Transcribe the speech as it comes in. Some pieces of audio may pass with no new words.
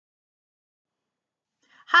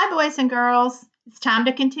Hi, boys and girls. It's time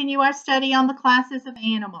to continue our study on the classes of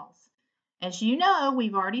animals. As you know,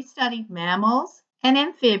 we've already studied mammals and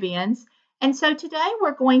amphibians, and so today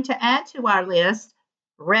we're going to add to our list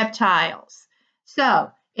reptiles. So,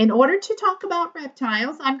 in order to talk about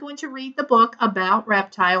reptiles, I'm going to read the book About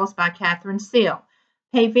Reptiles by Catherine Seal.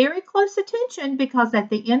 Pay very close attention because at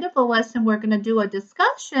the end of the lesson, we're going to do a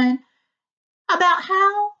discussion about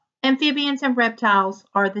how amphibians and reptiles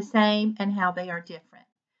are the same and how they are different.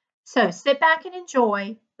 So sit back and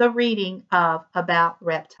enjoy the reading of About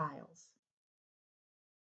Reptiles.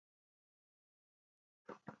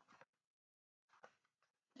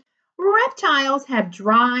 Reptiles have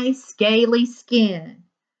dry, scaly skin,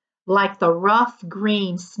 like the rough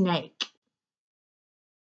green snake.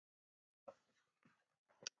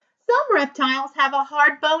 Some reptiles have a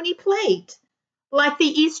hard bony plate, like the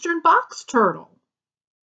eastern box turtle.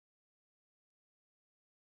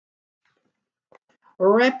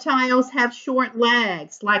 Reptiles have short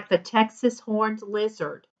legs, like the Texas horned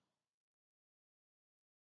lizard.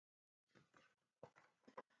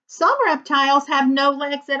 Some reptiles have no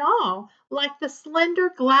legs at all, like the slender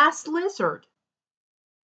glass lizard.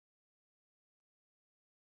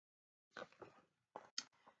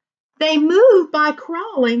 They move by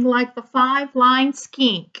crawling like the five-lined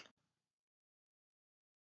skink,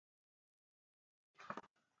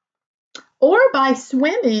 or by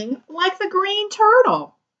swimming like the green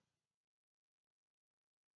turtle.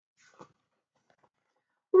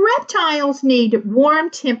 Reptiles need warm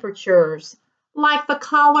temperatures like the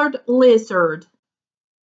collared lizard.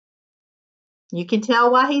 You can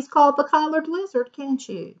tell why he's called the collared lizard, can't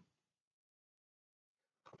you?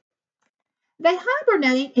 They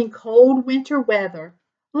hibernate in cold winter weather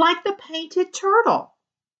like the painted turtle.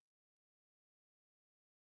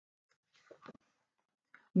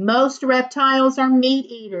 Most reptiles are meat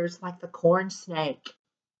eaters like the corn snake.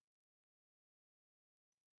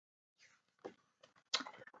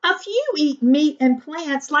 A few eat meat and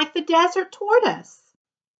plants like the desert tortoise.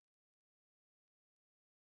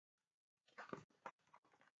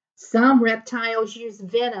 Some reptiles use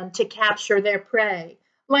venom to capture their prey,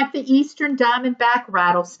 like the eastern diamondback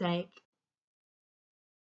rattlesnake.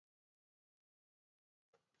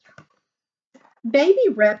 Baby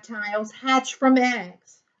reptiles hatch from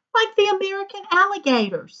eggs, like the American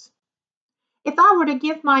alligators. If I were to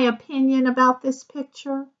give my opinion about this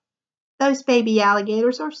picture, those baby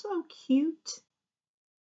alligators are so cute.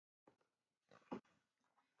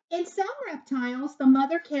 In some reptiles, the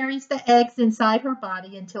mother carries the eggs inside her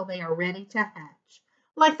body until they are ready to hatch,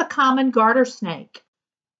 like the common garter snake.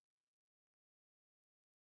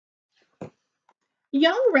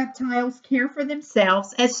 Young reptiles care for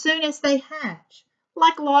themselves as soon as they hatch,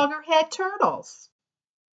 like loggerhead turtles.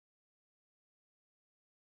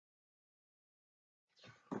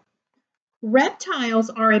 Reptiles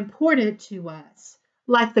are important to us,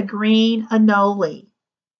 like the green anole.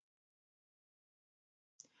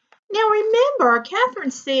 Now remember, Catherine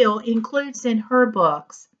Seal includes in her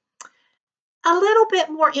books a little bit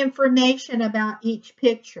more information about each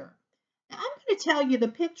picture. Now, I'm going to tell you the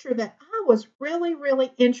picture that I was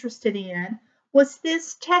really interested in was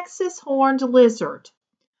this Texas horned lizard.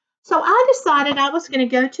 So I decided I was going to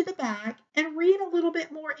go to the back and read a little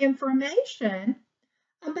bit more information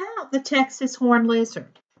about the Texas horned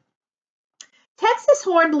lizard. Texas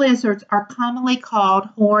horned lizards are commonly called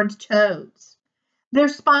horned toads. Their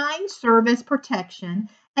spines serve as protection,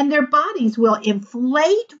 and their bodies will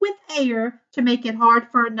inflate with air to make it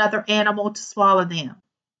hard for another animal to swallow them.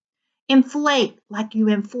 Inflate, like you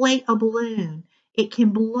inflate a balloon. It can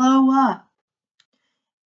blow up.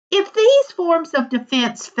 If these forms of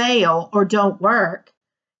defense fail or don't work,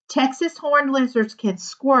 Texas horned lizards can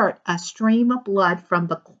squirt a stream of blood from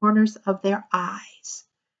the corners of their eyes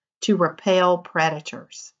to repel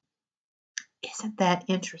predators. Isn't that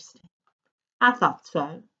interesting? I thought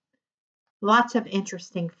so. Lots of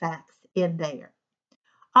interesting facts in there.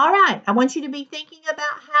 All right, I want you to be thinking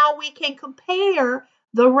about how we can compare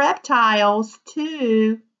the reptiles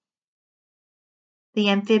to the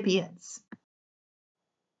amphibians.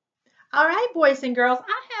 All right, boys and girls,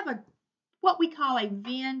 I have what we call a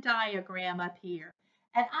Venn diagram up here.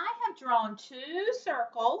 And I have drawn two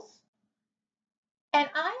circles, and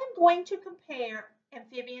I am going to compare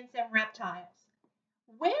amphibians and reptiles.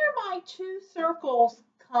 Where my two circles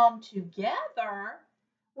come together,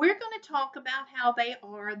 we're going to talk about how they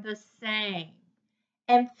are the same.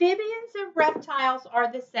 Amphibians and reptiles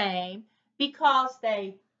are the same because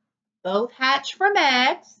they both hatch from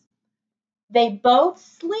eggs, they both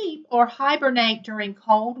sleep or hibernate during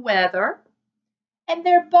cold weather, and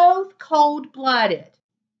they're both cold-blooded.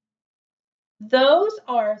 Those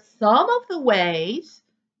are some of the ways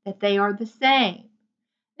that they are the same.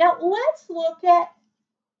 Now let's look at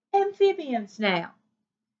amphibians now.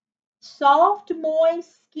 Soft,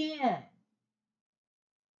 moist skin.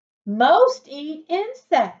 Most eat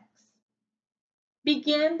insects.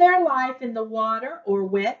 Begin their life in the water or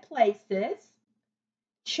wet places.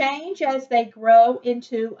 Change as they grow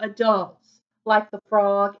into adults, like the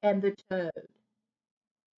frog and the toad.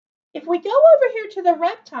 If we go over here to the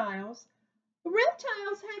reptiles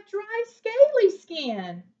have dry, scaly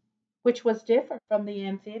skin, which was different from the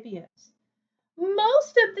amphibians.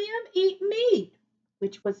 Most of them eat meat,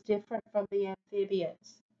 which was different from the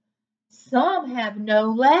amphibians. Some have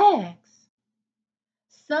no legs.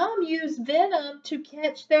 Some use venom to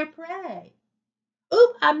catch their prey.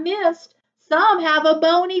 Oop, I missed. Some have a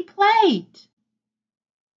bony plate.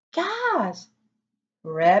 Guys,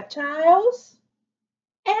 reptiles,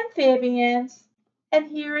 amphibians, and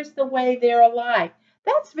here is the way they're alike.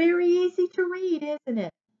 That's very easy to read, isn't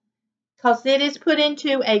it? Because it is put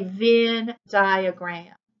into a Venn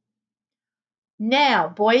diagram. Now,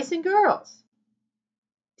 boys and girls,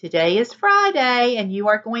 today is Friday, and you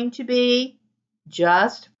are going to be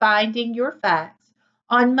just finding your facts.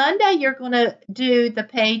 On Monday, you're going to do the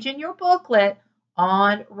page in your booklet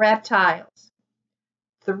on reptiles.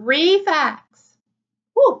 3 facts.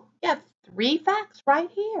 Woo, yeah, 3 facts right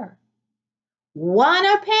here. 1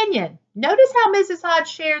 opinion. Notice how Mrs. Hodge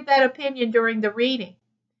shared that opinion during the reading.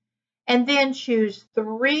 And then choose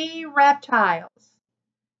 3 reptiles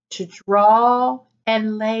to draw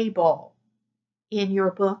and label in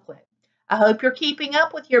your booklet. I hope you're keeping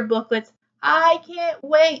up with your booklets. I can't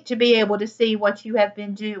wait to be able to see what you have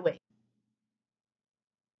been doing.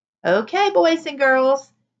 Okay, boys and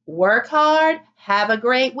girls, work hard, have a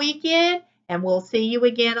great weekend, and we'll see you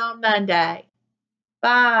again on Monday.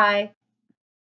 Bye.